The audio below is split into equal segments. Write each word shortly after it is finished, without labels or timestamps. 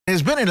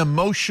It's been an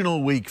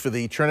emotional week for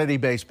the Trinity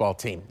baseball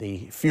team.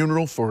 The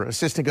funeral for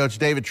assistant coach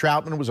David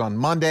Troutman was on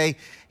Monday.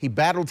 He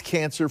battled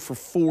cancer for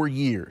 4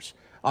 years.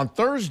 On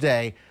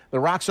Thursday, the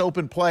Rocks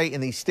opened play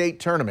in the state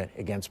tournament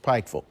against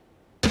Pikeville.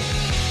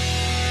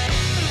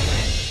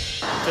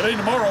 Today,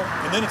 tomorrow,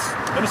 and then it's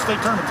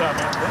state tournament time,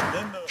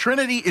 man.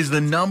 Trinity is the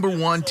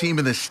 #1 team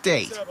in the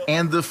state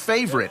and the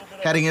favorite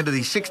heading into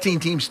the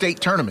 16-team state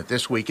tournament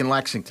this week in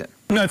Lexington.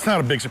 No, it's not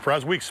a big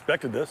surprise. We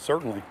expected this,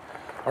 certainly.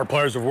 Our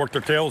players have worked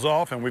their tails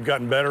off, and we've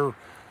gotten better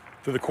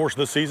through the course of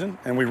this season,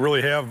 and we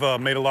really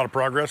have made a lot of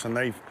progress, and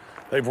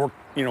they've worked,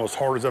 as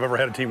hard as I've ever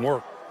had a team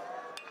work.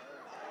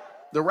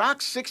 The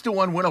Rocks'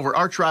 6-1 win over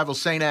arch rival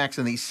St. Axe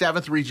in the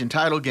 7th region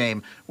title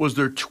game was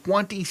their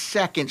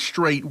 22nd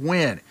straight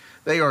win.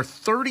 They are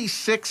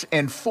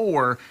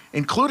 36-4,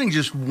 including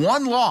just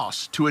one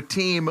loss to a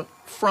team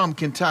from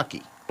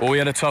Kentucky. Well, we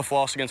had a tough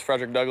loss against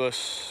Frederick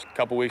Douglass a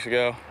couple weeks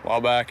ago, a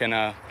while back, and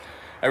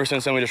ever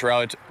since then we just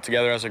rallied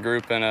together as a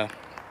group and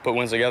put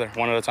wins together,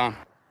 one at a time.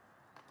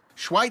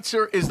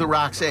 Schweitzer is the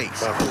Rocks'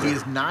 ace. He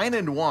is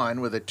 9-1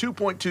 with a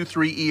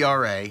 2.23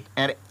 ERA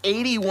and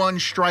 81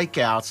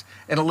 strikeouts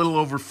in a little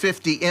over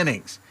 50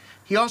 innings.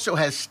 He also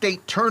has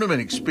state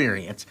tournament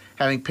experience,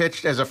 having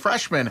pitched as a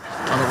freshman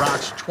on the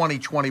Rocks'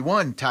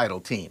 2021 title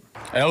team.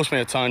 It helps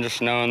me a ton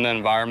just knowing the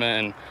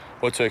environment and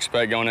what to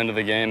expect going into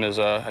the game is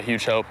a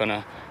huge help and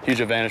a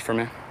huge advantage for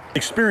me.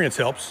 Experience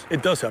helps.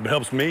 It does help. It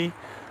helps me.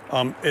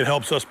 It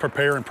helps us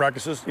prepare in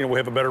practices. We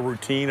have a better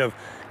routine of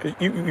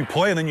you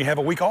play and then you have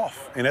a week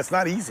off, and that's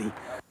not easy.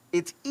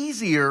 It's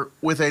easier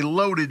with a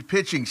loaded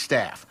pitching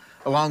staff.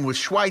 Along with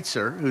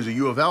Schweitzer, who's a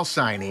U of L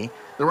signee,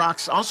 the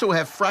Rocks also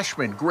have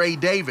freshman Gray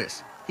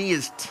Davis. He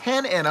is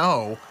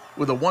 10-0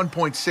 with a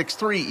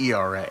 1.63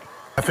 ERA.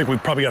 I think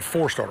we've probably got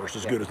 4 starters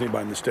as good as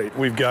anybody in the state.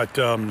 We've got,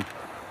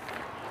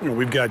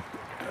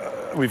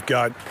 we've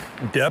got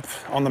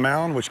depth on the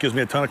mound, which gives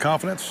me a ton of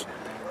confidence.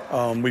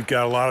 We've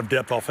got a lot of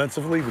depth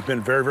offensively. We've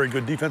been very, very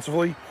good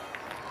defensively.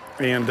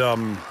 And,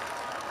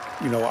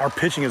 our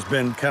pitching has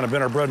been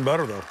our bread and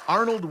butter, though.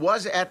 Arnold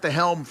was at the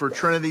helm for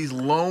Trinity's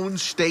lone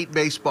state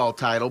baseball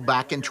title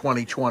back in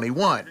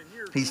 2021.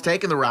 He's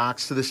taken the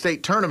Rocks to the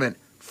state tournament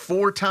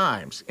 4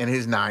 times in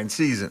his 9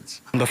 seasons.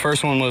 The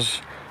first one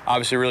was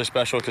obviously really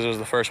special because it was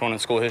the first one in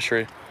school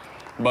history.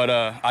 But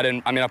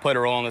I played a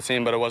role on the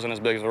team, but it wasn't as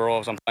big of a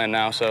role as I'm playing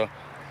now. So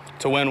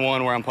to win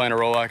one where I'm playing a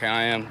role like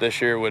I am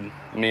this year would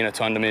mean a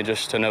ton to me,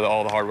 just to know that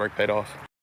all the hard work paid off.